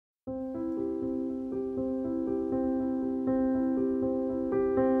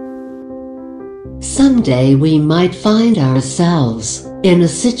Someday we might find ourselves in a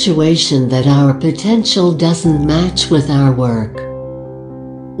situation that our potential doesn't match with our work.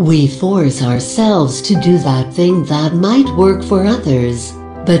 We force ourselves to do that thing that might work for others,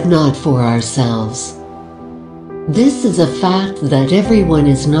 but not for ourselves. This is a fact that everyone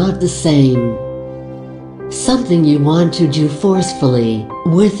is not the same. Something you want to do forcefully,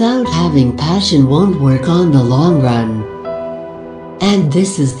 without having passion, won't work on the long run. And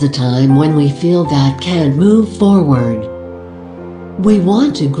this is the time when we feel that can't move forward. We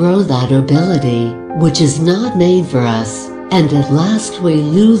want to grow that ability, which is not made for us, and at last we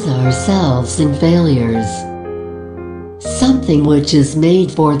lose ourselves in failures. Something which is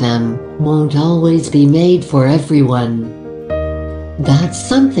made for them won't always be made for everyone. That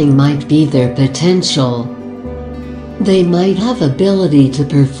something might be their potential. They might have ability to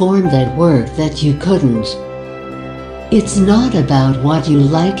perform that work that you couldn't. It's not about what you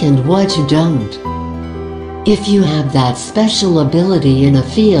like and what you don't. If you have that special ability in a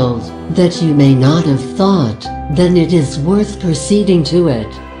field that you may not have thought, then it is worth proceeding to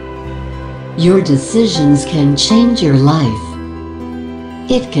it. Your decisions can change your life.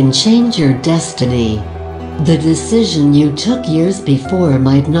 It can change your destiny. The decision you took years before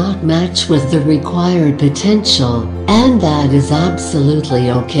might not match with the required potential, and that is absolutely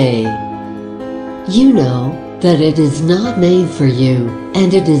okay. You know that it is not made for you,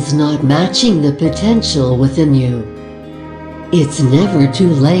 and it is not matching the potential within you. It's never too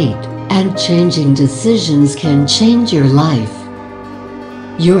late, and changing decisions can change your life.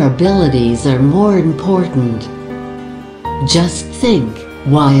 Your abilities are more important. Just think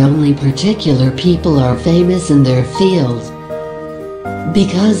why only particular people are famous in their field.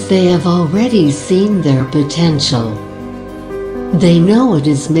 Because they have already seen their potential. They know what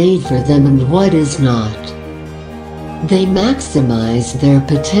is made for them and what is not. They maximize their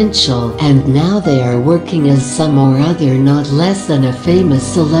potential, and now they are working as some or other not less than a famous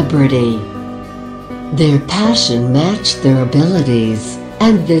celebrity. Their passion matched their abilities,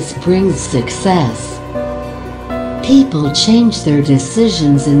 and this brings success. People change their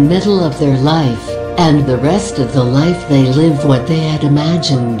decisions in the middle of their life, and the rest of the life they live what they had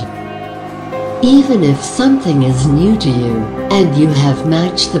imagined. Even if something is new to you, and you have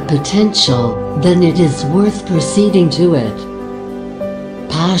matched the potential, then it is worth proceeding to it.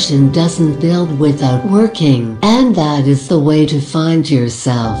 Passion doesn't build without working, and that is the way to find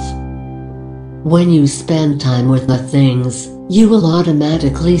yourself. When you spend time with the things, you will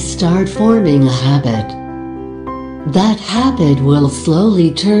automatically start forming a habit. That habit will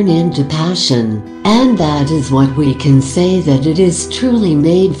slowly turn into passion, and that is what we can say that it is truly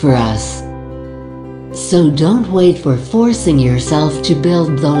made for us. So don't wait for forcing yourself to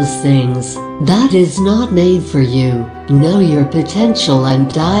build those things that is not made for you. Know your potential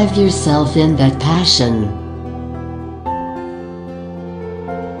and dive yourself in that passion.